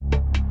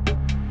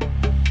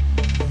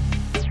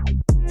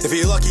If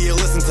you're lucky, you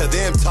listen to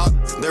them talk.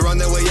 They're on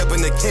their way up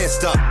and they can't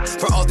stop.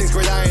 For all things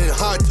great iron and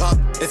hard top,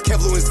 it's Kev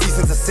Lewinsky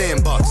since the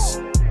Sandbox.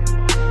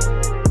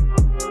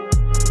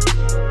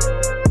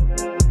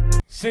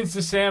 Since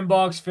the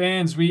Sandbox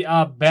fans, we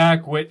are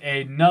back with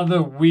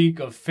another week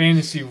of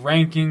fantasy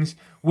rankings.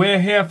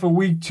 We're here for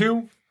week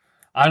 2.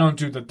 I don't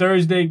do the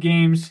Thursday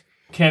games.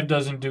 Kev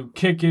doesn't do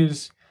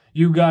kickers.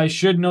 You guys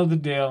should know the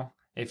deal.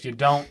 If you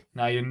don't,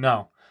 now you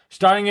know.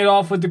 Starting it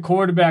off with the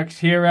quarterbacks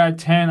here at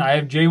 10, I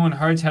have Jalen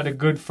Hurts had a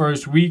good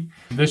first week.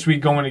 This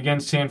week going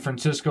against San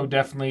Francisco,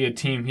 definitely a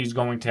team he's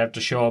going to have to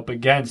show up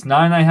against.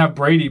 9, I have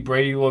Brady.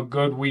 Brady looked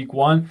good week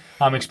 1.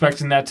 I'm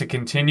expecting that to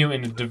continue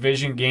in the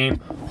division game,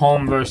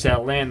 home versus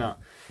Atlanta.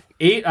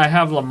 8, I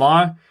have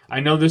Lamar. I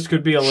know this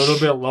could be a little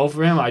bit low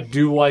for him. I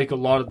do like a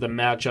lot of the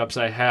matchups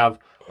I have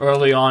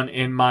early on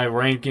in my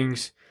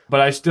rankings, but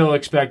I still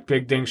expect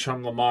big things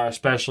from Lamar,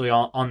 especially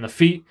on the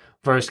feet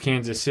versus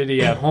Kansas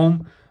City at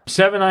home.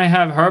 7, I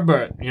have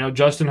Herbert.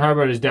 Justin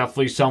Herbert is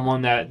definitely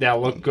someone that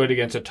looked good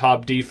against a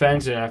top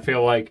defense, and I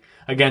feel like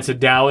against a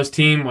Dallas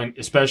team,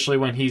 especially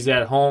when he's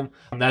at home,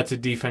 that's a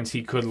defense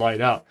he could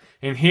light up.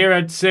 And here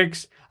at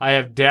 6, I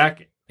have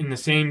Dak in the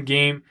same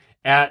game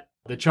at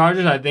the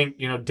Chargers. I think,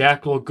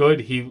 Dak looked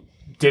good. He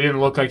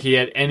didn't look like he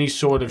had any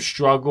sort of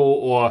struggle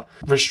or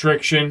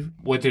restriction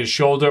with his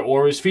shoulder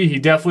or his feet. He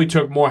definitely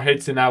took more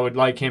hits than I would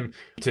like him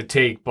to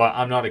take, but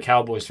I'm not a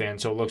Cowboys fan,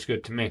 so it looks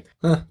good to me.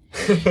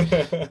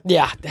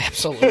 Yeah,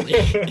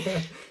 absolutely.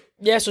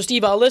 Yeah, so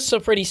Steve, our lists are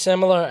pretty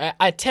similar.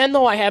 At 10,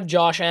 though, I have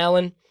Josh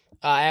Allen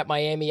at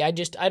Miami. I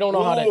don't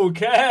know how to.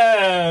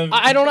 Kev!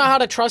 I don't know how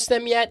to trust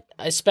them yet,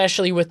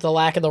 especially with the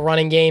lack of the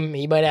running game.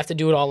 He might have to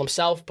do it all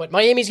himself, but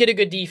Miami's got a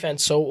good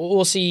defense, so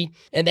we'll see.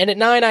 And then at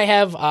 9, I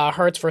have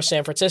Hurts for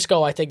San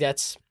Francisco. I think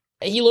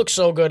he looked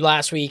so good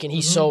last week, and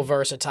he's so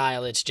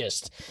versatile. It's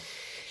just,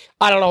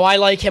 I don't know. I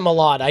like him a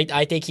lot.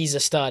 I think he's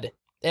a stud.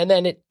 And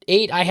then at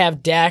 8, I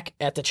have Dak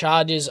at the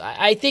Chargers.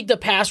 I think the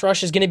pass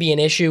rush is going to be an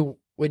issue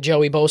with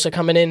Joey Bosa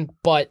coming in,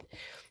 but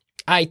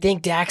I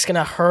think Dak's going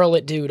to hurl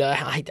it, dude.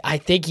 I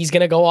think he's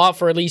going to go off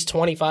for at least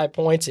 25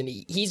 points, and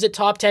he's a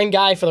top 10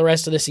 guy for the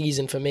rest of the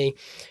season for me.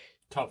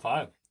 Top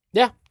 5.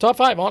 Yeah, top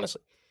 5,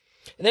 honestly.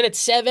 And then at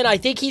 7, I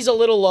think he's a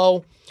little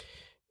low.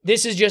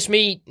 This is just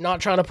me not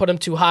trying to put him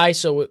too high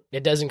so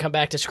it doesn't come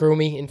back to screw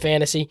me in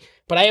fantasy.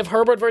 But I have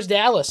Herbert versus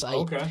Dallas.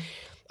 Okay.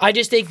 I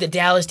just think the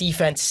Dallas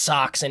defense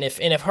sucks, and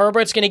if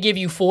Herbert's going to give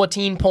you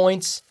 14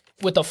 points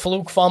with a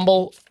fluke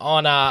fumble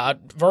on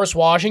versus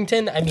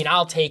Washington,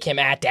 I'll take him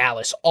at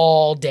Dallas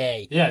all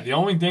day. Yeah, the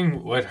only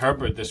thing with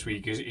Herbert this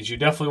week is you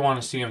definitely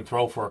want to see him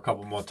throw for a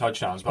couple more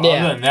touchdowns. But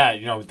other than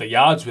that, the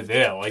yards were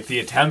there. Like, the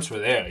attempts were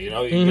there.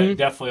 You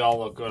definitely all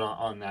look good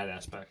on that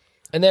aspect.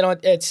 And then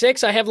at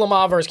 6, I have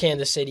Lamar versus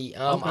Kansas City.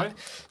 Okay. I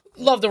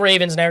love the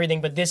Ravens and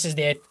everything, but this is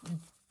their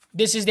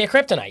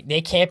kryptonite.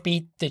 They can't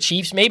beat the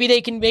Chiefs. Maybe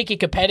they can make it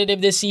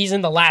competitive this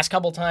season. The last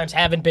couple times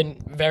haven't been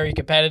very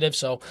competitive,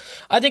 so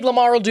I think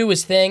Lamar will do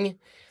his thing.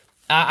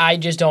 I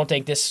just don't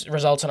think this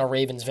results in a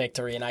Ravens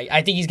victory, and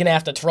I think he's going to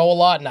have to throw a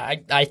lot, and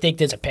I think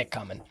there's a pick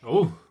coming.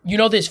 Ooh.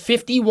 There's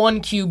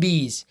 51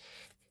 QBs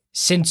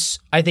since,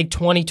 I think,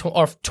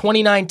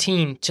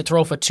 2019 to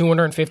throw for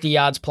 250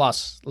 yards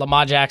plus.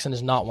 Lamar Jackson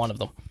is not one of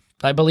them.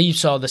 I believe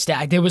so.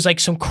 There was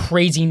some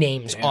crazy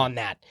names on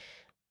that.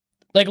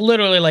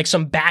 Literally,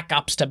 some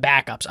backups to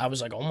backups. I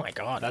was like, oh, my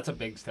God. That's a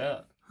big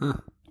stat. Huh.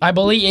 I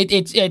believe I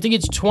think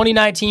it's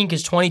 2019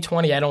 because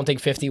 2020, I don't think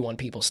 51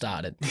 people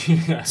started.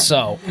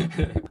 So.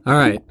 All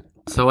right.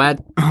 So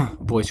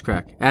voice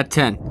crack. At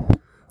 10,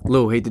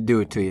 Lou, hate to do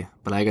it to you,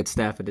 but I got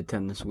Stafford at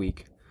 10 this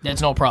week.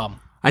 That's no problem.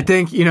 I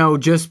think,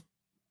 just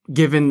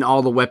given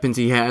all the weapons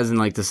he has and,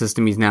 the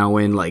system he's now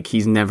in,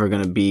 he's never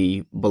going to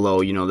be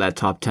below, that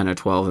top 10 or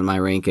 12 in my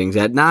rankings.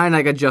 At 9,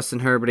 I got Justin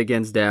Herbert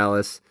against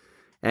Dallas.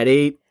 At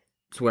 8,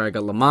 it's where I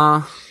got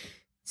Lamar.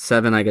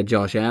 7, I got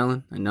Josh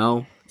Allen. I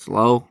know, it's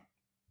low.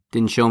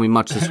 Didn't show me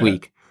much this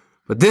week.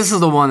 But this is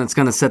the one that's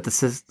going to set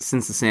since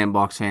the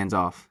Sandbox fans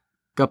off.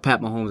 Got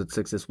Pat Mahomes at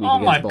 6 this week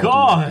against Baltimore.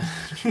 God.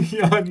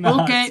 You're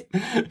not. Okay.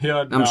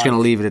 I'm just going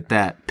to leave it at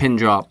that. Pin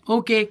drop.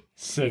 Okay.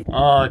 Sick.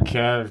 Oh,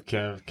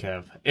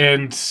 Kev.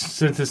 And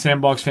since the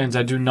Sandbox fans,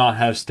 I do not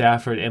have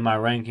Stafford in my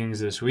rankings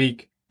this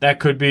week.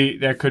 That could be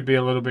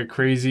a little bit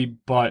crazy,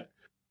 but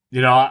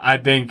I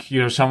think,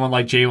 someone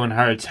like Jalen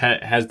Hurts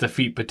has the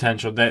feet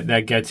potential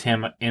that gets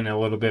him in a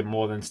little bit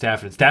more than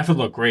Stafford. Stafford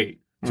looked great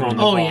throwing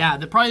the ball. Yeah.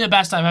 Probably the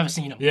best I've ever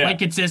seen him. Yeah.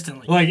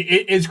 Consistently.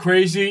 It's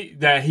crazy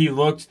that he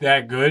looked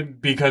that good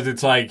because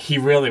it's he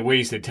really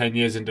wasted 10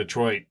 years in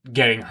Detroit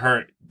getting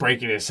hurt,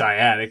 breaking his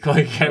sciatic,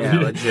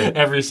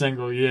 every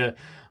single year.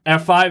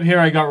 At 5 here,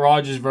 I got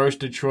Rodgers versus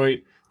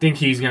Detroit. Think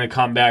he's going to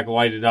come back,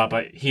 light it up.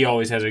 He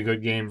always has a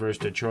good game versus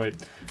Detroit.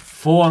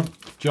 4,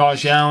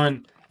 Josh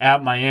Allen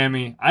at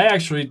Miami. I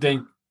actually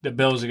think the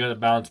Bills are going to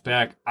bounce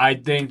back. I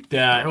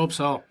hope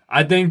so.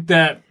 I think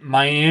that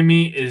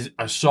Miami is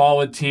a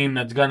solid team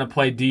that's going to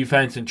play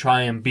defense and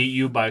try and beat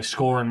you by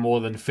scoring more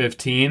than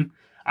 15.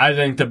 I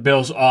think the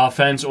Bills'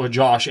 offense, or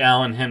Josh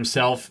Allen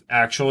himself,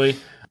 actually,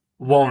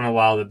 won't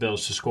allow the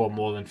Bills to score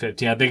more than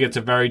 15. I think it's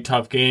a very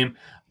tough game.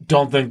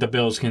 Don't think the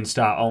Bills can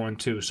start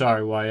 0-2.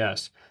 Sorry,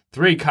 YS.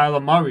 3,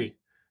 Kyler Murray.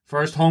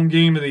 First home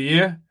game of the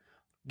year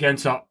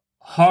against a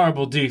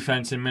horrible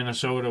defense in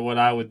Minnesota, what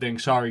I would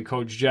think. Sorry,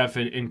 Coach Jeff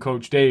and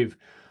Coach Dave.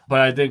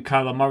 But I think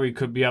Kyler Murray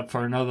could be up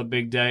for another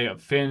big day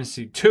of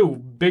fantasy. 2,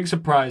 big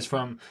surprise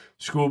from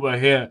Scuba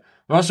here.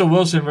 Russell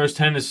Wilson versus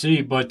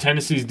Tennessee, but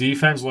Tennessee's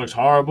defense looks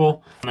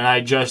horrible. And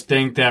I just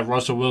think that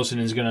Russell Wilson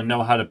is going to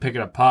know how to pick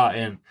it apart.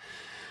 And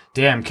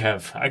damn,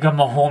 Kev, I got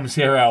Mahomes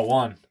here at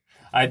 1.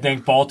 I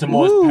think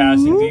Baltimore's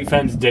passing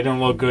defense didn't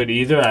look good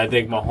either. I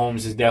think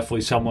Mahomes is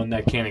definitely someone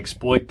that can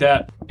exploit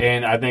that.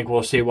 And I think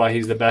we'll see why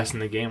he's the best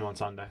in the game on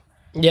Sunday.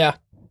 Yeah,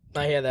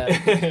 I hear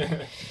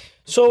that.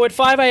 So at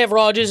 5, I have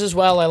Rodgers as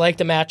well. I like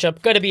the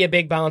matchup. Going to be a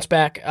big bounce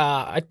back.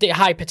 I think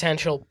high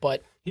potential,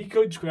 but he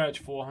could scratch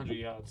 400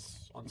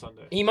 yards on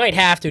Sunday. He might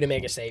have to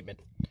make a statement.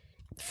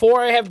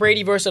 4, I have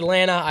Brady versus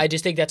Atlanta. I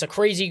just think that's a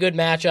crazy good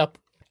matchup.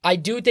 I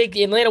do think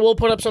Atlanta will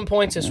put up some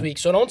points this week,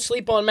 so don't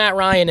sleep on Matt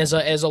Ryan as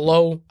a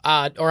low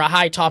or a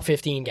high top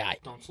 15 guy.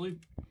 Don't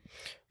sleep.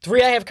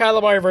 3, I have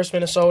Kyler Murray versus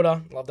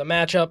Minnesota. Love the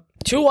matchup.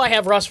 2, I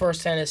have Russ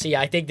versus Tennessee.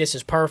 I think this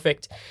is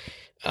perfect.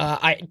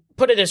 I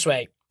put it this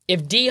way.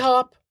 If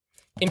D-Hop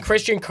and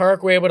Christian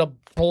Kirk were able to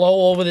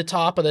blow over the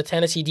top of the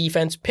Tennessee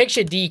defense,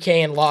 picture DK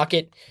and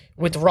Lockett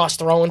with Russ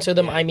throwing to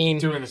them. I mean,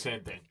 doing the same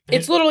thing.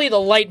 It's literally the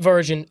light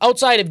version,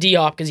 outside of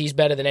D-Hop, because he's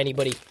better than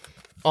anybody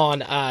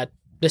on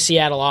the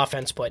Seattle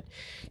offense, but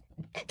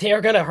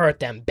they're going to hurt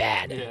them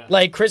bad. Yeah.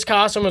 Like, Chris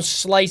Carson was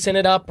slicing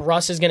it up.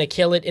 Russ is going to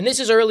kill it. And this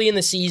is early in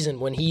the season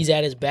when he's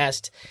at his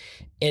best.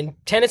 And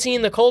Tennessee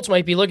and the Colts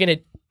might be looking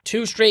at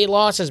 2 straight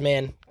losses,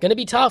 man. Going to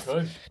be tough.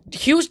 Good.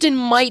 Houston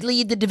might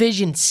lead the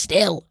division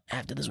still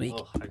after this week.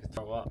 Oh, I could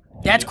throw up.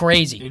 That's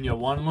crazy. In your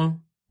 1, Lou?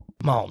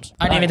 Mahomes.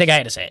 I didn't even think I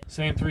had to say it.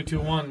 Same 3, 2,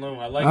 1, Lou.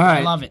 I like All it. right.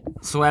 I love it.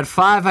 So at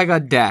 5, I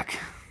got Dak.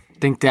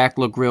 Think Dak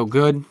looked real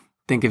good.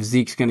 Think if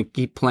Zeke's going to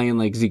keep playing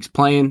like Zeke's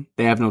playing,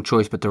 they have no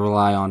choice but to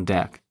rely on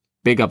Dak.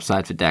 Big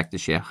upside for Dak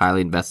this year.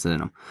 Highly invested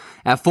in him.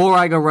 At 4,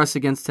 I got Russ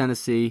against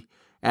Tennessee.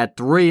 At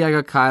 3, I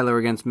got Kyler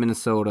against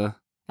Minnesota.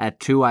 At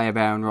 2, I have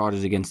Aaron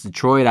Rodgers against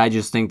Detroit. I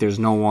just think there's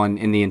no one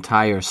in the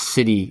entire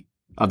city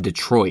of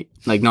Detroit,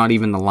 like not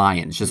even the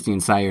Lions, just the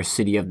entire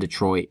city of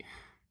Detroit,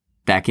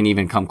 that can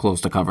even come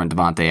close to covering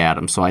Devontae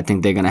Adams. So I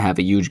think they're going to have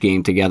a huge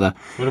game together.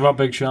 What about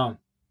Big Sean?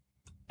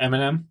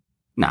 Eminem?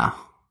 Nah.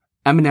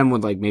 Eminem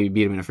would like maybe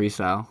beat him in a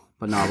freestyle,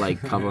 but not like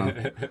cover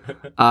him.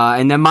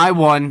 And then my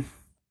 1,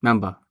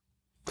 remember,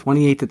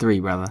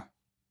 28-3, brother.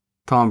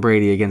 Tom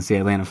Brady against the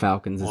Atlanta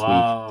Falcons this week.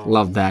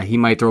 Love that. He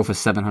might throw for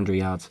 700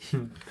 yards.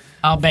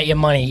 I'll bet you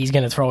money he's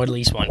going to throw at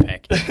least 1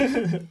 pick.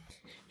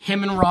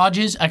 Him and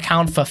Rodgers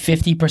account for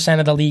 50%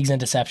 of the league's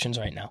interceptions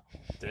right now.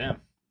 Damn.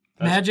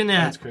 Imagine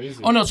that. That's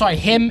crazy. Oh, no, sorry.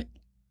 Him,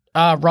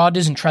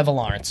 Rodgers, and Trevor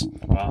Lawrence.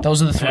 Wow.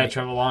 Those are the 3. Yeah,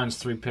 Trevor Lawrence,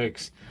 3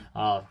 picks.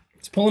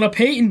 It's pulling up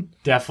Peyton.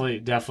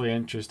 Definitely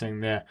interesting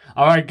there.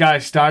 All right,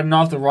 guys, starting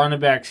off the running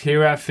backs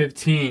here at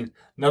 15.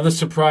 Another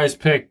surprise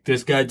pick.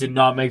 This guy did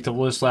not make the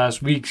list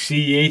last week.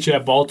 CEH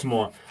at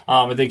Baltimore.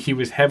 I think he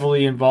was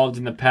heavily involved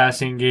in the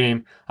passing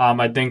game.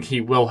 I think he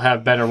will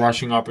have better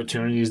rushing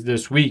opportunities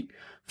this week.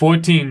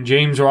 14,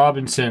 James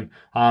Robinson.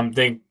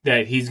 Think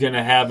that he's going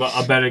to have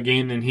a better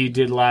game than he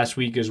did last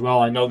week as well.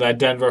 I know that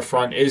Denver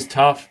front is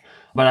tough,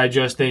 but I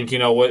just think,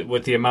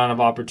 with the amount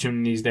of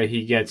opportunities that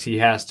he gets, he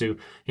has to,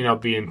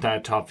 be in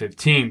that top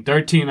 15.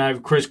 13, I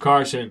have Chris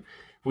Carson.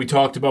 We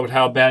talked about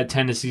how bad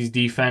Tennessee's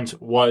defense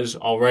was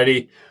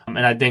already,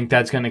 and I think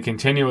that's going to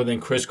continue. I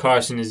think Chris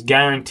Carson is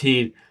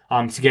guaranteed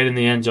to get in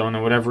the end zone,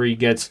 and whatever he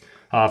gets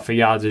for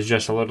yards is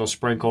just a little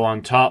sprinkle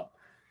on top.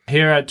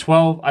 Here at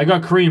 12, I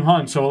got Kareem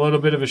Hunt, so a little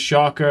bit of a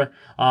shocker.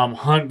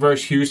 Hunt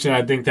versus Houston,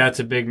 I think that's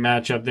a big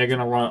matchup. They're going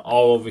to run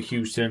all over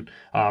Houston,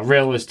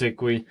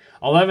 realistically.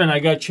 11, I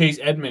got Chase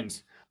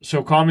Edmonds.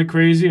 So call me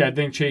crazy. I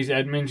think Chase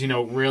Edmonds,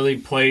 really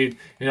played,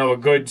 a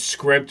good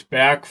script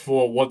back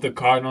for what the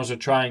Cardinals are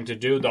trying to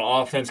do. The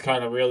offense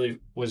kind of really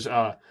was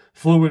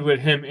fluid with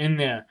him in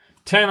there.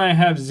 10, I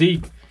have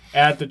Zeke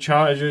at the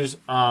Chargers.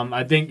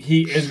 I think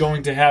he is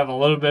going to have a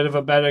little bit of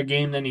a better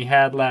game than he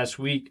had last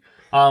week.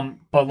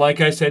 But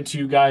like I said to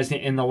you guys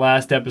in the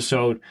last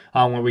episode,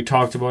 when we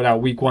talked about our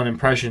week 1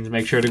 impressions,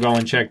 make sure to go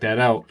and check that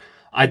out.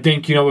 I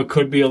think, it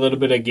could be a little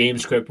bit of game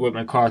script with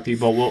McCarthy,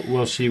 but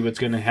we'll see what's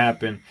going to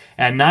happen.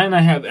 At 9,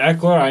 I have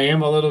Eckler. I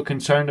am a little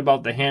concerned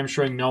about the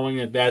hamstring, knowing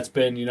that that's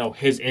been,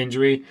 his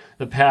injury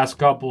the past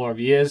couple of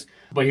years.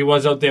 But he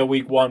was out there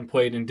week 1,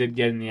 played, and did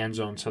get in the end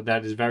zone, so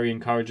that is very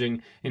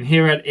encouraging. And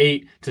here at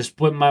 8, to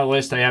split my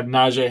list, I have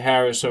Najee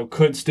Harris, so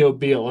could still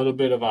be a little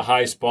bit of a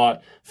high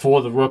spot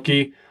for the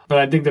rookie. But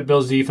I think the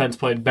Bills' defense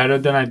played better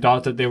than I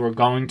thought that they were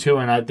going to,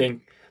 and I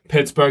think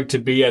Pittsburgh, to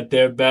be at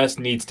their best,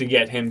 needs to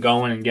get him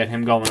going and get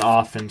him going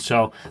often.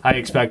 So I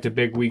expect a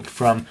big week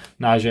from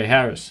Najee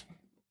Harris.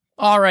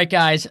 All right,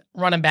 guys,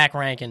 running back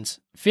rankings.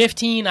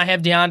 15, I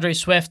have DeAndre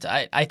Swift.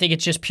 I think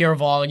it's just pure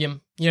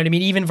volume. You know what I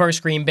mean? Even versus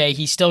Green Bay,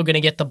 he's still going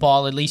to get the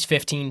ball at least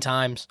 15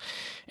 times.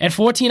 At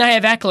 14, I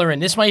have Eckler,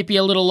 and this might be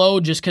a little low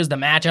just because the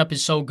matchup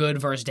is so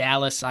good versus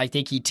Dallas. I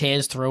think he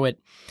tears through it.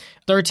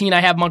 13, I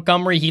have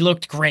Montgomery. He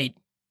looked great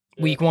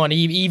week one.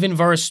 Even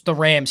versus the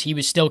Rams, he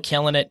was still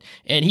killing it.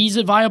 And he's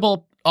a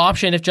viable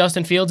option if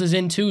Justin Fields is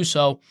in too,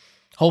 so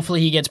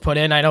hopefully he gets put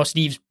in. I know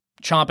Steve's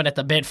chomping at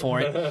the bit for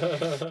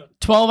it.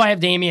 12, I have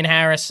Damian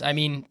Harris. I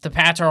mean, the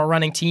Pats are a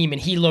running team, and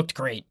he looked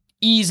great.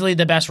 Easily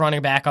the best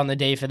running back on the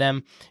day for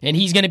them, and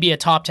he's going to be a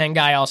top 10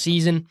 guy all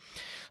season.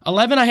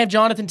 11, I have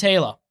Jonathan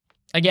Taylor.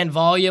 Again,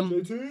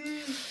 volume.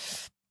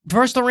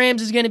 Versus the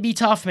Rams is going to be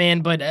tough, man,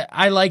 but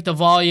I like the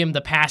volume,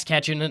 the pass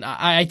catching, and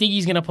I think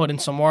he's going to put in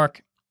some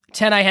work.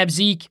 10, I have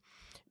Zeke.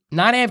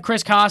 9, I have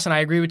Chris Carson. I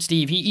agree with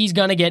Steve. He's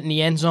going to get in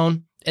the end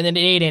zone. And then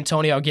at 8,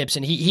 Antonio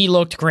Gibson. He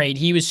looked great.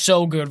 He was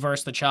so good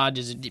versus the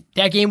Chargers.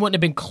 That game wouldn't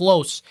have been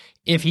close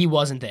if he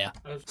wasn't there.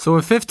 So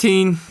at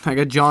 15, I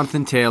got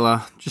Jonathan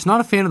Taylor. Just not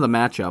a fan of the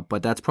matchup,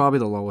 but that's probably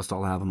the lowest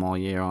I'll have him all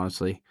year,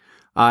 honestly.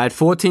 At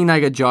 14,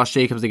 I got Josh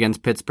Jacobs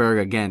against Pittsburgh.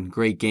 Again,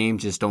 great game.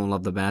 Just don't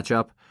love the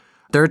matchup.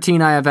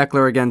 13, I have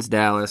Eckler against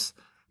Dallas.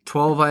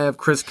 12, I have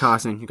Chris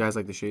Carson. You guys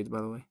like the shades,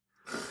 by the way?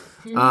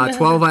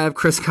 12, I have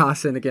Chris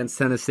Carson against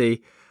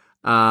Tennessee.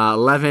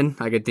 11,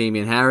 I got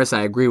Damian Harris.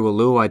 I agree with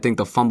Lou. I think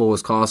the fumble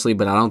was costly,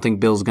 but I don't think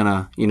Bill's going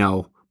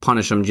to,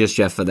 punish him just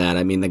yet for that.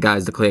 I mean, the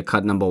guy's the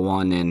clear-cut number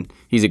one, and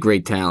he's a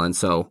great talent,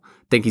 so I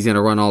think he's going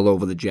to run all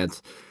over the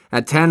Jets.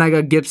 At 10, I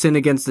got Gibson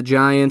against the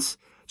Giants.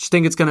 Just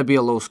think it's going to be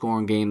a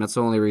low-scoring game. That's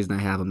the only reason I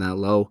have him that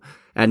low.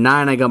 At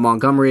 9, I got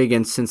Montgomery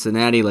against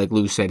Cincinnati. Like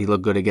Lou said, he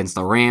looked good against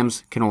the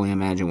Rams. Can only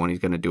imagine what he's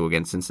going to do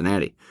against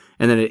Cincinnati.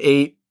 And then at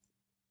 8,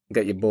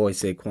 got your boy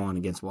Saquon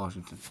against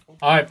Washington.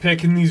 All right,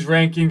 picking these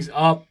rankings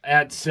up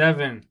at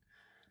 7.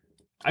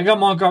 I got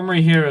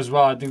Montgomery here as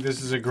well. I think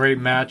this is a great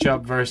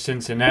matchup versus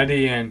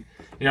Cincinnati, and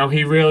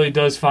he really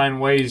does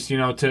find ways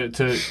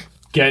to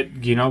get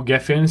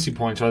fantasy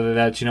points, whether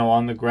that's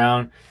on the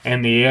ground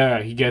and the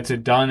air. He gets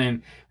it done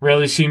and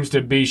really seems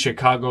to be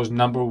Chicago's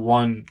number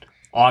one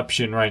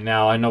option right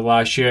now. I know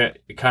last year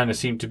it kind of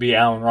seemed to be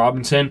Allen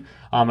Robinson.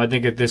 I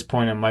think at this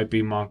point it might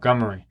be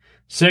Montgomery.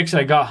 6,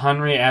 I got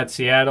Henry at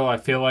Seattle. I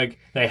feel like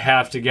they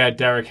have to get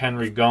Derrick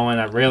Henry going.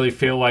 I really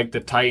feel like the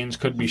Titans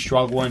could be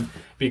struggling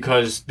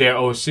because their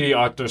OC,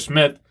 Arthur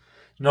Smith,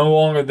 no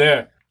longer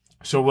there.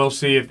 So we'll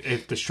see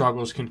if the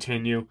struggles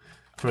continue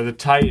for the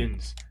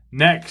Titans.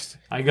 Next,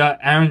 I got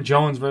Aaron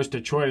Jones versus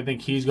Detroit. I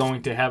think he's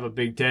going to have a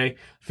big day.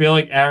 I feel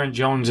like Aaron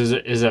Jones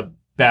is a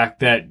back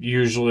that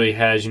usually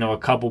has, a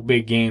couple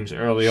big games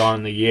early on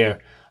in the year,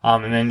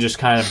 and then just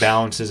kind of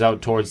balances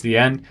out towards the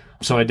end.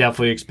 So I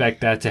definitely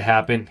expect that to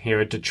happen here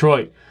at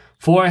Detroit.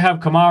 4, I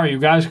have Kamara. You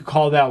guys could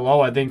call that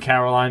low. I think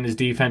Carolina's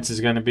defense is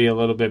going to be a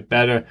little bit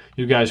better.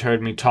 You guys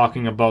heard me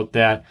talking about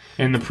that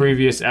in the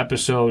previous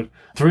episode.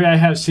 3, I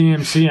have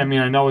CMC. I mean,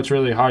 I know it's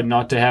really hard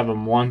not to have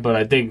him 1, but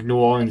I think New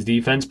Orleans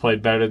defense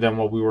played better than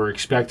what we were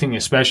expecting,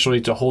 especially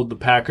to hold the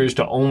Packers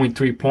to only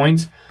 3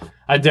 points.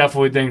 I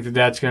definitely think that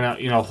that's going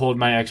to, hold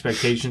my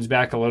expectations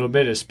back a little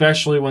bit,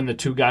 especially when the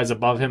 2 guys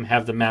above him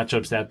have the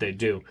matchups that they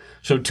do.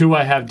 So 2,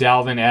 I have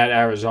Dalvin at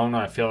Arizona.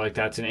 I feel like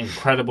that's an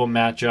incredible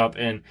matchup,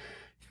 and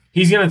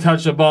he's going to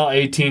touch the ball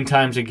 18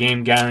 times a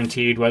game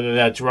guaranteed, whether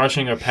that's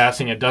rushing or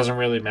passing. It doesn't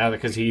really matter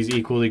because he's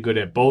equally good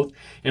at both.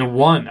 And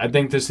 1, I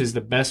think this is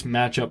the best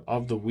matchup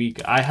of the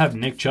week. I have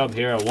Nick Chubb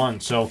here at 1.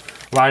 So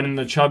riding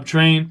the Chubb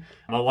train,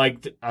 I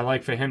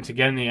like for him to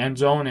get in the end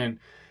zone, and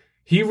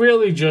he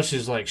really just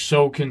is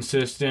so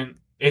consistent.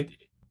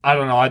 I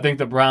don't know. I think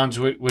the Browns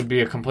would be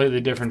a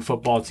completely different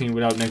football team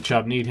without Nick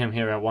Chubb. Need him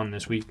here at 1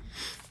 this week.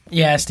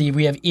 Yeah, Steve,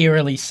 we have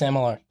eerily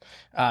similar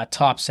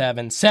top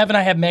 7. 7,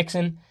 I have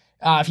Mixon.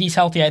 If he's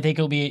healthy, I think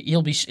he'll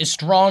be as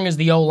strong as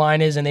the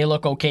O-line is, and they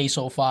look okay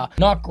so far.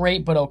 Not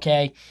great, but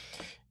okay.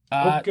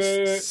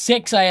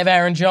 6, I have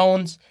Aaron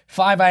Jones.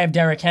 5, I have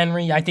Derrick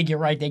Henry. I think you're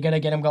right. They got to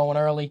get him going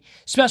early,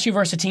 especially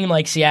versus a team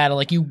like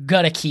Seattle. You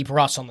got to keep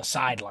Russ on the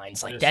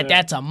sidelines.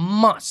 That's a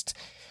must.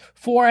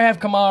 4, I have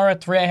Kamara.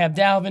 3, I have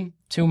Dalvin.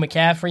 2,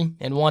 McCaffrey.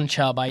 And 1,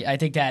 Chubb. I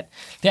think that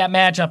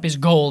matchup is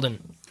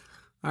golden.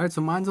 All right,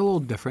 so mine's a little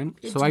different.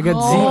 It's so I got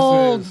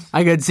gold. Zeke.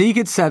 I got Zeke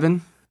at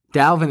 7,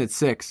 Dalvin at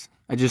 6.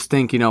 I just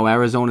think,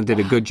 Arizona did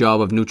a good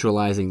job of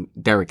neutralizing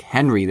Derrick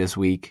Henry this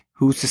week.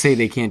 Who's to say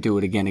they can't do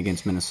it again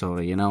against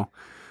Minnesota,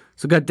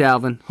 So got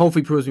Dalvin. Hope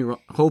he proves me wrong.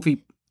 Hope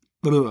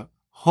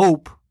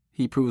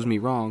he proves me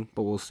wrong,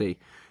 but we'll see.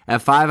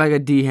 At 5, I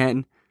got D.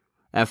 Henton.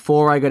 At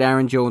 4, I got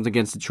Aaron Jones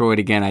against Detroit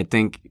again. I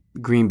think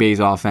Green Bay's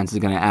offense is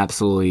going to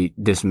absolutely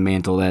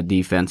dismantle that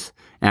defense.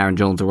 Aaron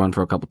Jones will run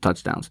for a couple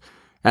touchdowns.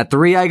 At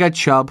 3, I got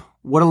Chubb.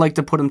 Would have liked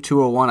to put him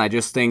 201. I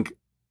just think,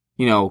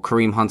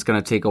 Kareem Hunt's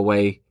going to take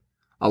away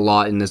a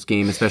lot in this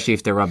game, especially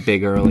if they're up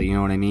big early, you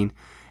know what I mean?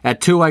 At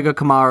 2, I got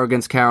Kamara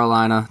against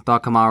Carolina.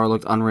 Thought Kamara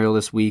looked unreal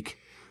this week.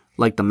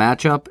 Like the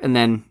matchup. And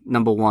then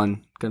number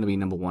 1, going to be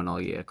number 1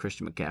 all year,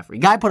 Christian McCaffrey.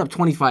 Guy put up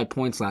 25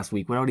 points last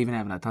week without even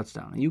having a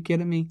touchdown. Are you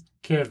kidding me?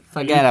 Kid,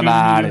 Forget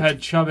about it. You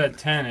had Chubb at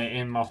 10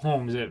 and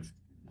Mahomes at,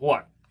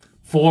 what,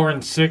 4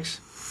 and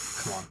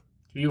 6? Come on.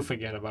 You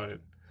forget about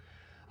it.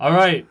 All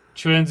right,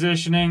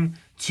 transitioning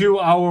to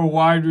our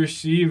wide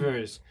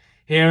receivers.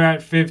 Here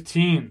at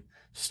 15,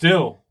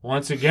 still,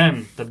 once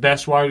again, the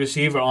best wide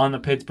receiver on the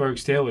Pittsburgh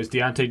Steelers,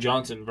 Deontay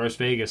Johnson versus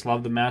Vegas.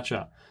 Love the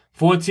matchup.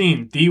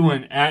 14,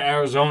 Dwayne at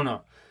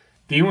Arizona.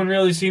 Dwayne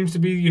really seems to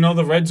be,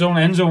 the red zone,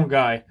 end zone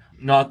guy.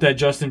 Not that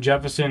Justin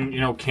Jefferson,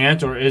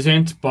 can't or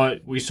isn't,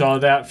 but we saw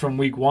that from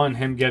week 1,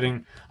 him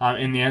getting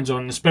in the end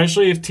zone.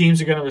 Especially if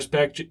teams are going to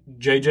respect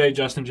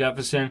Justin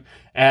Jefferson,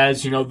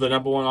 as, the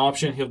number 1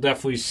 option, he'll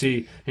definitely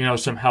see,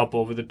 some help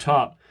over the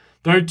top.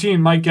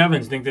 13, Mike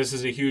Evans. I think this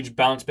is a huge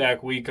bounce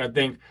back week. I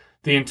think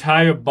the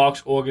entire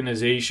Bucs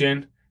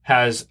organization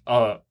has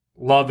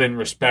love and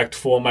respect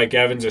for Mike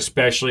Evans,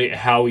 especially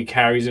how he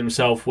carries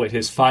himself with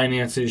his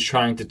finances,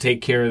 trying to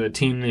take care of the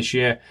team this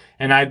year.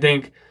 And I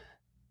think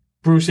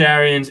Bruce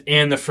Arians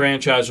and the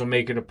franchise will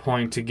make it a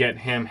point to get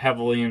him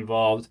heavily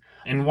involved.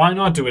 And why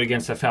not do it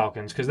against the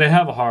Falcons? Because they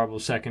have a horrible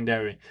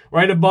secondary.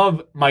 Right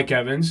above Mike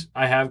Evans,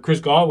 I have Chris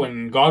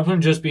Godwin.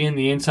 Godwin just being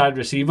the inside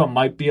receiver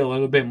might be a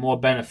little bit more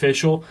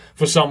beneficial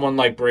for someone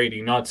like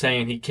Brady. Not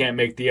saying he can't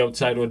make the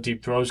outside or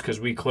deep throws, because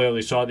we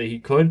clearly saw that he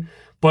could.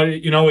 But,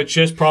 it's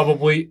just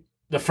probably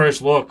the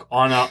first look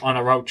on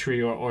a route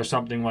tree or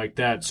something like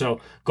that. So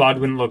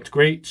Godwin looked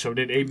great. So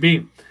did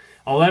AB.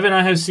 11,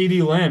 I have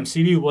CeeDee Lamb.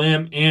 CeeDee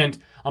Lamb and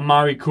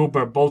Amari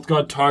Cooper both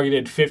got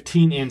targeted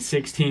 15 and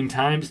 16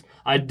 times.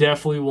 I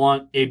definitely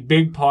want a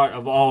big part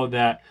of all of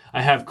that.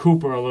 I have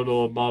Cooper a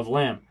little above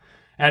Lamb.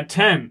 At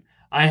 10,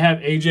 I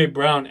have A.J.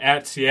 Brown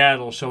at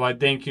Seattle. So I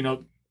think,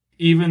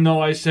 even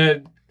though I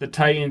said the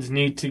Titans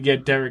need to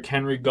get Derrick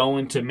Henry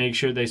going to make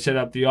sure they set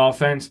up the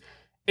offense,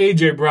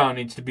 A.J. Brown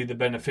needs to be the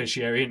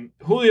beneficiary. And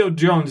Julio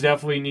Jones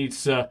definitely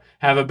needs to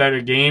have a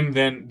better game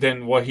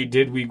than what he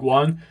did week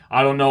 1.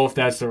 I don't know if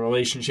that's the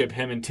relationship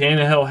him and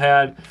Tannehill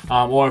had,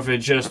 or if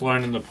it's just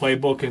learning the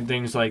playbook and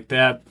things like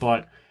that.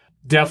 But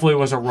definitely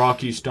was a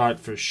rocky start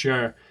for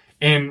sure.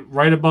 And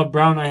right above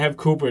Brown, I have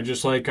Cooper,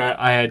 just like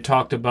I had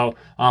talked about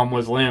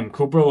with Lamb.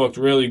 Cooper looked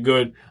really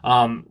good.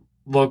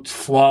 Looked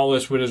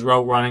flawless with his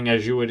route running,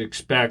 as you would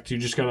expect. You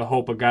just got to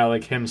hope a guy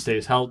like him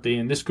stays healthy.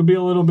 And this could be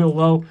a little bit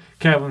low.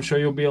 Kev, I'm sure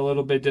you'll be a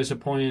little bit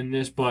disappointed in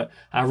this, but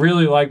I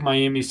really like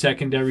Miami's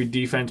secondary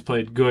defense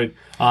played good.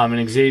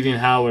 And Xavier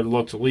Howard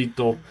looked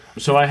lethal.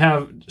 So I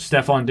have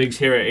Stephon Diggs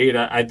here at 8.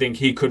 I think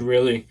he could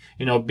really,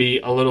 be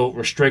a little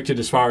restricted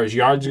as far as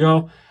yards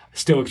go.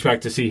 Still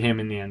expect to see him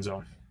in the end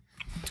zone.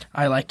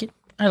 I like it.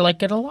 I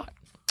like it a lot.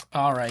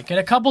 All right. Got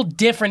a couple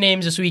different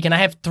names this week, and I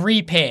have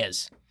 3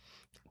 pairs.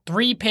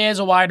 3 pairs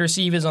of wide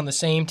receivers on the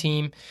same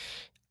team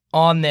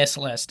on this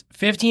list.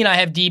 15, I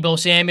have Deebo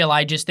Samuel.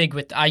 I just think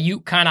with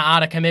Ayuk kind of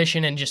out of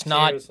commission and just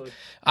not. Seriously.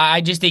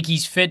 I just think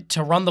he's fit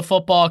to run the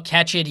football,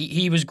 catch it.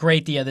 He was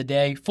great the other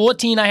day.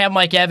 14, I have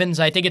Mike Evans.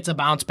 I think it's a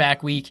bounce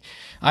back week.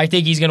 I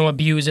think he's going to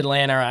abuse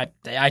Atlanta.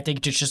 I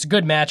think it's just a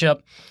good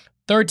matchup.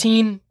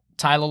 13,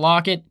 Tyler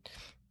Lockett.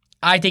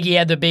 I think he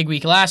had the big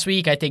week last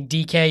week. I think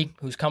DK,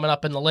 who's coming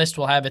up in the list,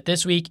 will have it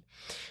this week.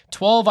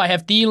 12, I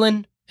have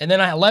Thielen. And then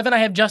 11, I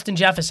have Justin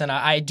Jefferson.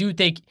 I do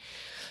think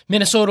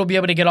Minnesota will be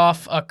able to get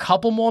off a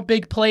couple more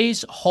big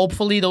plays.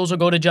 Hopefully, those will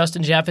go to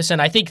Justin Jefferson.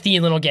 I think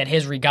Thielen will get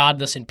his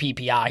regardless in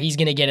PPR. He's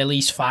going to get at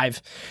least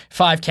five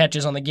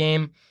catches on the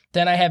game.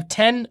 Then I have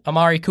 10,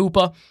 Amari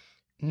Cooper.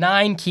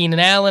 9, Keenan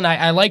Allen.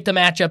 I like the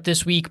matchup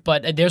this week,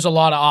 but there's a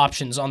lot of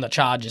options on the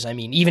Chargers. I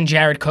mean, even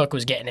Jared Cook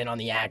was getting in on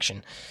the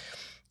action.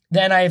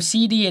 Then I have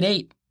CD at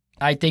 8.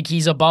 I think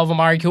he's above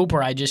Amari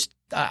Cooper.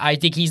 I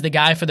think he's the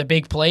guy for the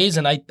big plays,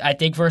 and I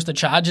think versus the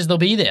Chargers, they'll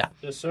be there.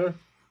 Yes, sir.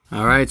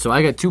 All right, so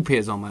I got 2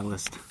 pairs on my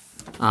list.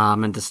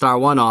 And to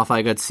start one off,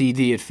 I got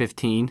CD at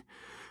 15.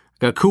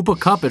 I got Cooper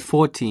Kupp at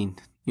 14.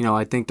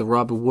 I think the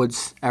Robert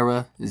Woods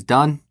era is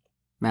done.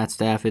 Matt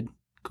Stafford,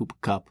 Cooper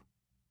Kupp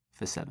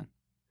for 7.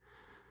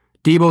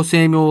 Deebo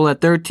Samuel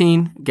at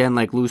 13. Again,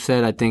 like Lou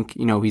said, I think,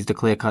 he's the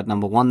clear-cut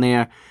number 1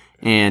 there.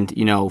 And,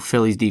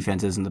 Philly's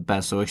defense isn't the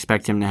best, so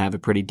expect him to have a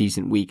pretty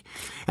decent week.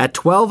 At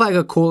 12, I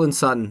got Courtland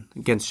Sutton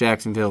against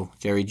Jacksonville.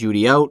 Jerry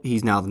Jeudy out.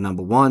 He's now the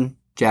number 1.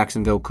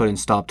 Jacksonville couldn't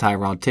stop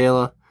Tyrod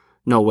Taylor.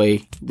 No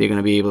way they're going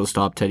to be able to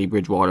stop Teddy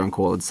Bridgewater and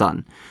Courtland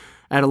Sutton.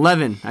 At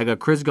 11, I got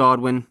Chris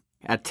Godwin.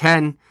 At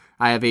 10,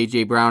 I have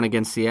A.J. Brown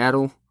against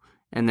Seattle.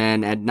 And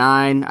then at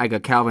 9, I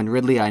got Calvin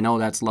Ridley. I know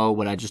that's low,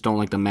 but I just don't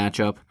like the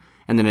matchup.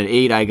 And then at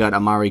 8, I got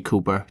Amari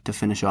Cooper to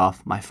finish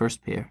off my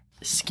first pair.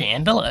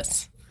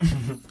 Scandalous.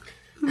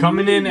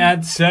 Coming in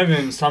at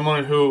 7,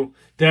 someone who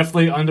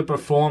definitely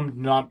underperformed,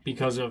 not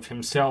because of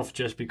himself,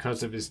 just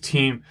because of his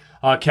team.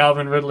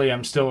 Calvin Ridley,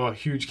 I'm still a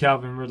huge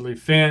Calvin Ridley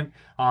fan.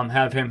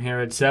 Have him here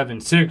at 7.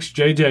 6,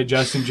 JJ,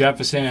 Justin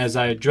Jefferson, as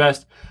I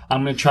addressed.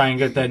 I'm going to try and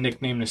get that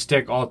nickname to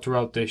stick all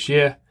throughout this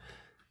year.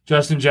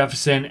 Justin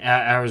Jefferson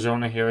at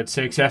Arizona here at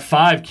 6. At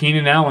 5,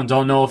 Keenan Allen.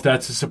 Don't know if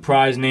that's a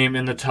surprise name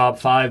in the top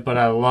 5, but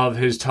I love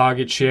his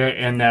target share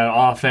and that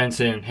offense,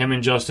 and him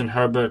and Justin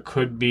Herbert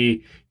could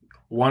be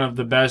one of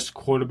the best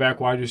quarterback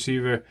wide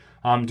receiver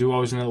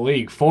duos in the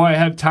league. 4, I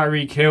have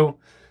Tyreek Hill.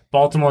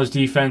 Baltimore's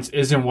defense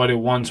isn't what it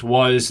once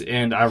was,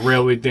 and I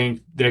really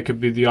think there could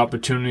be the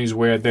opportunities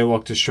where they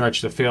look to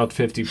stretch the field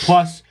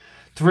 50+.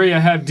 3, I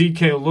have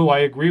DK Lou. I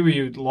agree with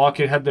you.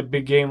 Lockett had the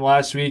big game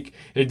last week.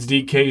 It's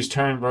DK's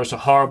turn versus a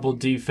horrible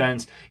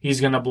defense. He's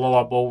going to blow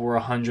up over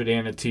 100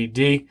 and a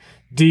TD.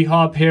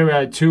 D-Hop here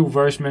at 2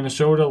 versus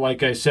Minnesota.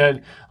 Like I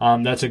said,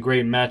 that's a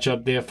great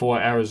matchup there for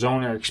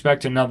Arizona.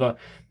 Expect another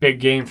big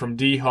game from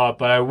D-Hop.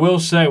 But I will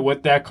say,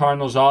 with that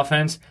Cardinals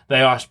offense,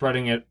 they are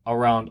spreading it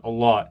around a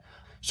lot.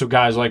 So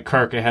guys like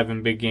Kirk are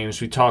having big games.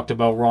 We talked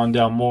about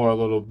Rondell Moore a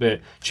little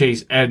bit.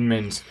 Chase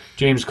Edmonds,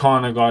 James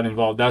Conner got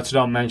involved. That's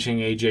without mentioning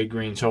AJ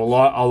Green. So a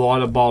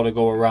lot of ball to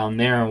go around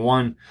there. And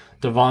one,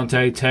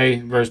 Devontae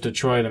Tay versus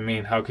Detroit. I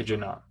mean, how could you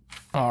not?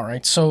 All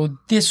right, so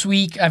this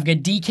week I've got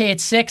DK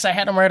at 6. I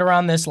had him right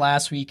around this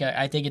last week.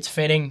 I think it's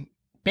fitting.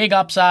 Big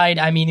upside.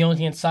 I mean, the only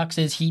thing that sucks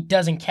is he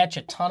doesn't catch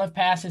a ton of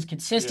passes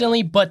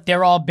consistently, but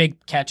they're all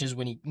big catches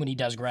when he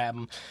does grab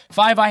them.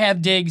 5, I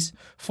have Diggs.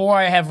 4,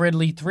 I have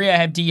Ridley. 3, I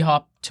have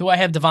D-Hop. 2, I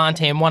have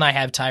Devontae, and 1, I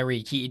have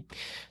Tyreek.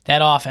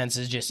 That offense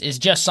is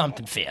just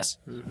something fierce.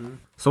 Mm-hmm.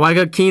 So I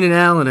got Keenan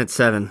Allen at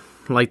 7.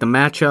 Like the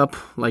matchup,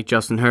 like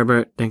Justin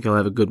Herbert, think he'll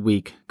have a good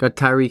week. Got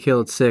Tyreek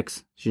Hill at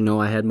 6. As you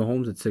know, I had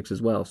Mahomes at 6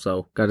 as well,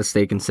 so got to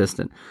stay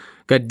consistent.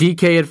 Got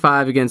DK at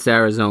 5 against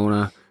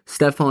Arizona.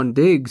 Stephon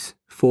Diggs,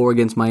 4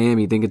 against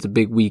Miami. Think it's a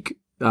big week,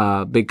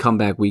 big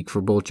comeback week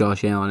for both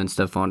Josh Allen and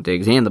Stephon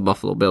Diggs and the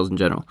Buffalo Bills in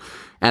general.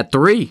 At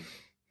 3,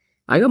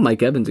 I got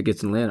Mike Evans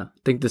against Atlanta. I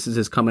think this is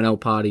his coming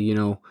out party. You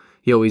know,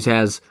 he always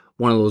has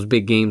one of those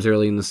big games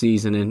early in the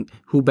season, and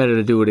who better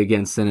to do it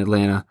against than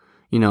Atlanta?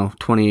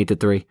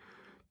 28-3.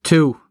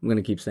 2, I'm going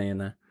to keep saying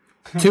that.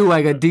 2,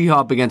 I got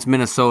D-Hop against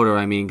Minnesota.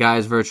 I mean,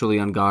 guy's virtually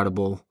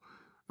unguardable.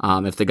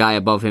 If the guy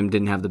above him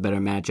didn't have the better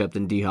matchup,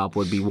 then D-Hop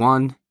would be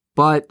 1.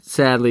 But,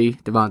 sadly,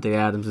 Devontae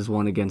Adams is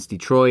 1 against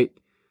Detroit.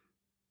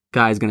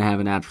 Guy's going to have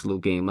an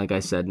absolute game. Like I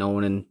said, no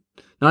one in,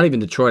 not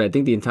even Detroit, I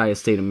think the entire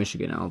state of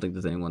Michigan, I don't think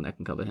there's anyone that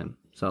can cover him.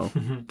 So,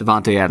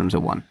 Devontae Adams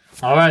at 1.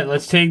 All right,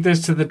 let's take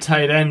this to the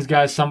tight ends,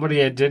 guys.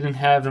 Somebody I didn't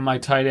have in my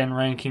tight end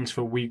rankings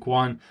for week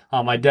 1.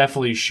 I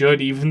definitely should,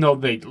 even though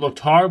they looked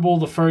horrible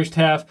the first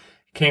half.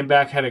 Came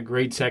back, had a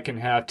great second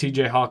half.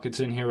 TJ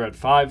Hawkinson here at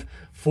 5.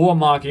 4,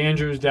 Mark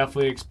Andrews.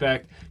 Definitely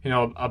expect,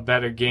 a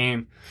better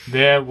game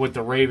there with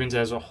the Ravens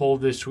as a whole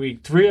this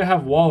week. 3, I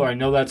have Waller. I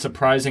know that's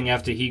surprising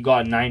after he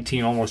got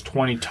 19, almost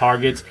 20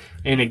 targets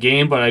in a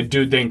game, but I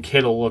do think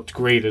Kittle looked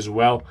great as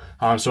well.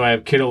 So I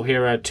have Kittle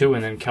here at 2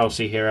 and then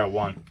Kelsey here at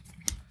 1.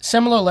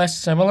 Similar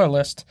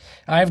list.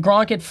 I have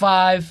Gronk at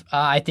 5.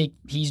 I think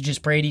he's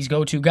just Brady's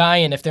go-to guy,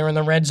 and if they're in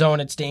the red zone,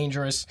 it's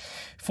dangerous.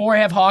 4, I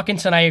have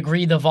Hawkinson. I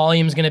agree the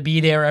volume's going to be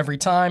there every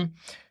time.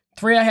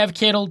 3, I have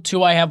Kittle.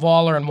 2, I have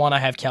Waller, and 1, I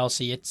have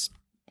Kelsey. It's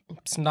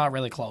not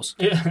really close.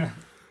 Yeah.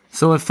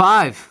 So at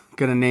 5,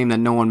 got a name that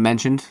no one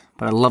mentioned,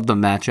 but I love the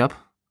matchup.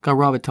 Got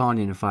Robert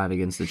Tonyan at 5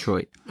 against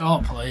Detroit.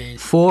 Oh,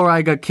 please. 4,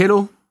 I got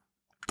Kittle.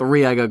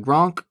 3, I got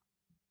Gronk.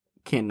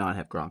 Can't not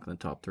have Gronk in the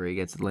top 3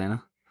 against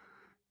Atlanta.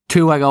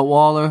 2, I got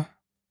Waller.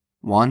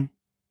 1,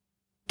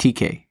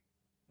 TK.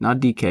 Not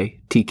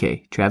DK,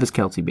 TK. Travis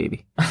Kelce,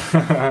 baby.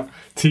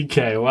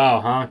 TK, wow,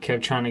 huh?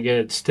 Kev trying to get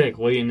it stick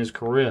late in his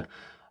career.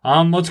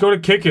 Let's go to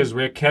kickers,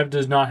 where Kev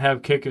does not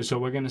have kickers, so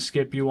we're going to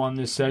skip you on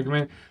this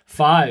segment.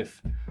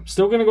 5,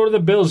 still going to go to the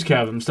Bills,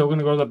 Kev. I'm still going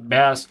to go to the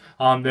Bass.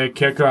 Their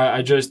kicker,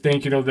 I just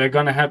think, they're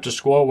going to have to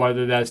score,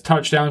 whether that's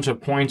touchdowns or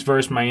points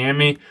versus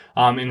Miami.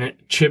 In a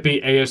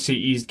chippy AFC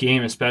East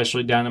game,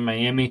 especially down in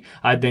Miami,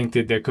 I think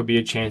that there could be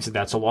a chance that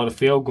that's a lot of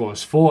field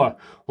goals. 4,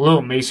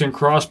 Lou, Mason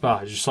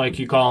Crosby, just like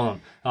you call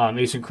him.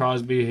 Mason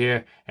Crosby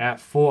here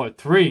at 4.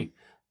 3,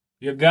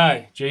 your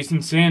guy,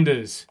 Jason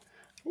Sanders.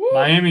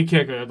 Miami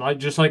kicker,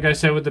 just like I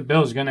said with the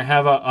Bills, going to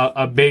have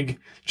a big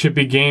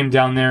chippy game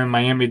down there in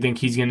Miami. I think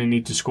he's going to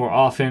need to score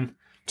often.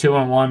 2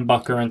 and 1,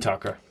 Bucker and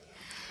Tucker.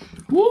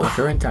 Woo.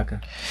 Bucker and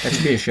Tucker. That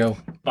should be a show.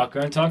 Bucker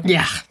and Tucker?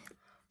 Yeah.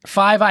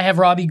 5, I have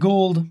Robbie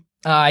Gould.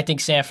 I think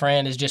San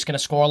Fran is just going to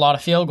score a lot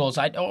of field goals,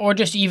 or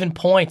just even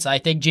points. I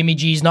think Jimmy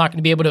G's not going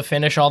to be able to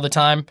finish all the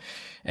time,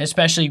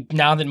 especially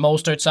now that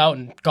Mostert's out,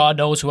 and God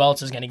knows who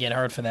else is going to get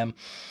hurt for them.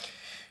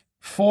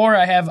 4,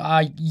 I have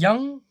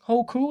Young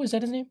Hoku. Is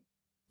that his name?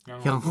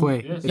 Young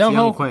Hui. Yes. It's Young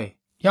Young Ho. Hui.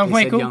 Young They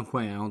Hui said Koo? Young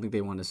Hui. I don't think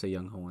they wanted to say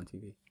Young Ho on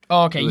TV.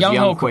 Oh, okay, It was Young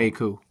Young Hoku. Hui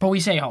Koo. But we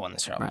say Ho on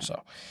this show, Right.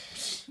 so.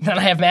 Then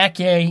I have Matt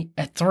Gay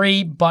at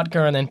 3,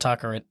 Butker, and then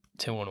Tucker at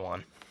 2 and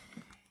 1.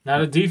 Now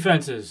the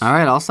defenses. All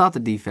right, I'll start the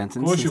defense.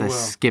 And Of course since you I will.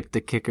 skipped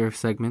the kicker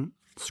segment,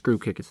 screw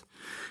kickers.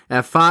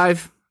 At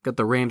 5, got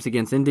the Rams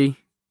against Indy.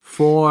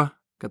 4,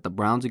 got the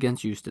Browns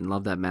against Houston.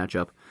 Love that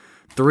matchup.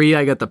 3,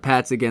 I got the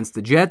Pats against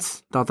the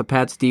Jets. Thought the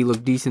Pats D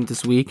looked decent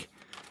this week.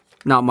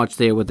 Not much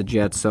there with the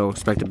Jets, so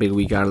expect a big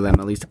week out of them,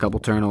 at least a couple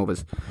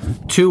turnovers.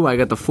 2, I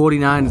got the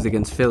 49ers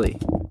against Philly.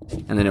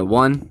 And then at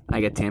 1,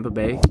 I get Tampa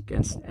Bay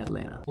against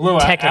Atlanta. Lou,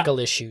 Technical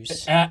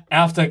issues.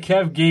 After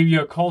Kev gave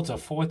your Colts a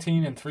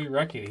 14-3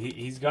 record,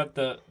 he's got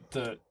the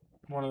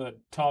one of the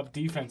top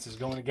defenses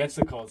going against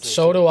the Colts.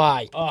 So do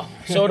I. Oh.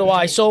 So do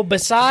I. So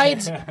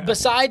besides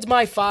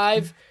my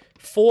 5,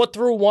 4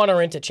 through 1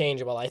 are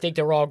interchangeable. I think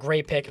they're all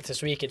great picks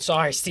this week. And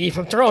sorry, Steve,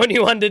 I'm throwing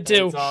you under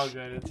 2. It's all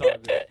good. It's all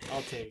good.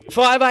 I'll take it.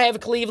 5, I have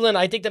Cleveland.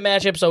 I think the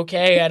matchup's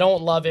okay. I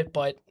don't love it,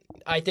 but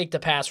I think the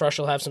pass rush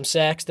will have some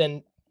sacks.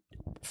 Then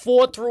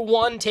 4 through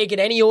 1, take it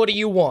any order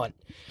you want.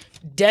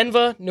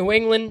 Denver, New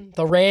England,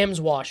 the Rams,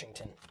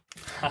 Washington.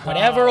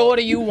 Whatever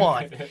order you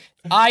want.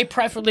 I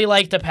preferably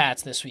like the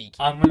Pats this week.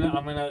 I'm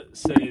gonna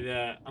say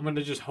that I'm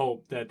gonna just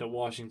hope that the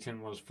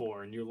Washington was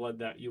 4 and you read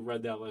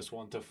that list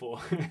 1 to 4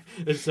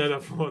 instead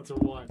of 4 to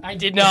 1. I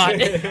did not.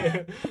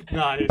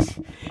 Nice.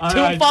 2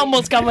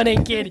 fumbles coming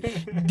in, kid.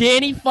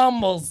 Danny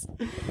fumbles.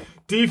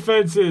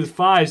 Defenses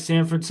 5,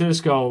 San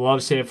Francisco.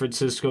 Love San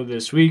Francisco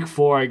this week.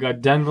 4, I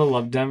got Denver.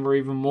 Love Denver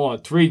even more.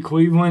 3,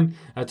 Cleveland.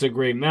 That's a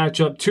great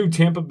matchup. 2,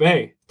 Tampa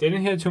Bay.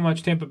 Didn't hear too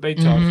much Tampa Bay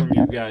talk from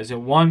you guys.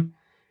 And 1,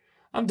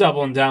 I'm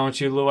doubling down with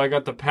you, Lou. I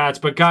got the Pats.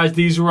 But, guys,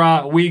 these were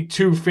our Week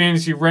 2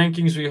 fantasy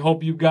rankings. We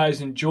hope you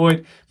guys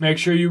enjoyed. Make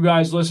sure you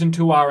guys listen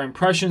to our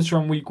impressions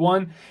from Week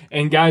 1.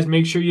 And, guys,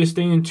 make sure you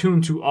stay in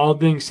tune to all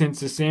things since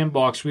the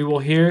sandbox. We will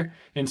hear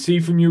and see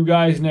from you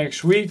guys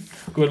next week.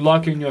 Good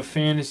luck in your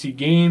fantasy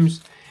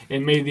games.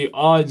 And may the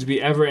odds be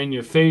ever in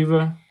your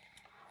favor.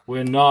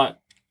 We're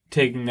not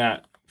taking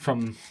that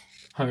from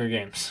Hunger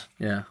Games.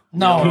 Yeah.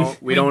 No.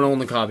 We don't own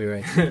the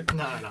copyright.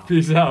 No.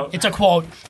 Peace out. It's a quote.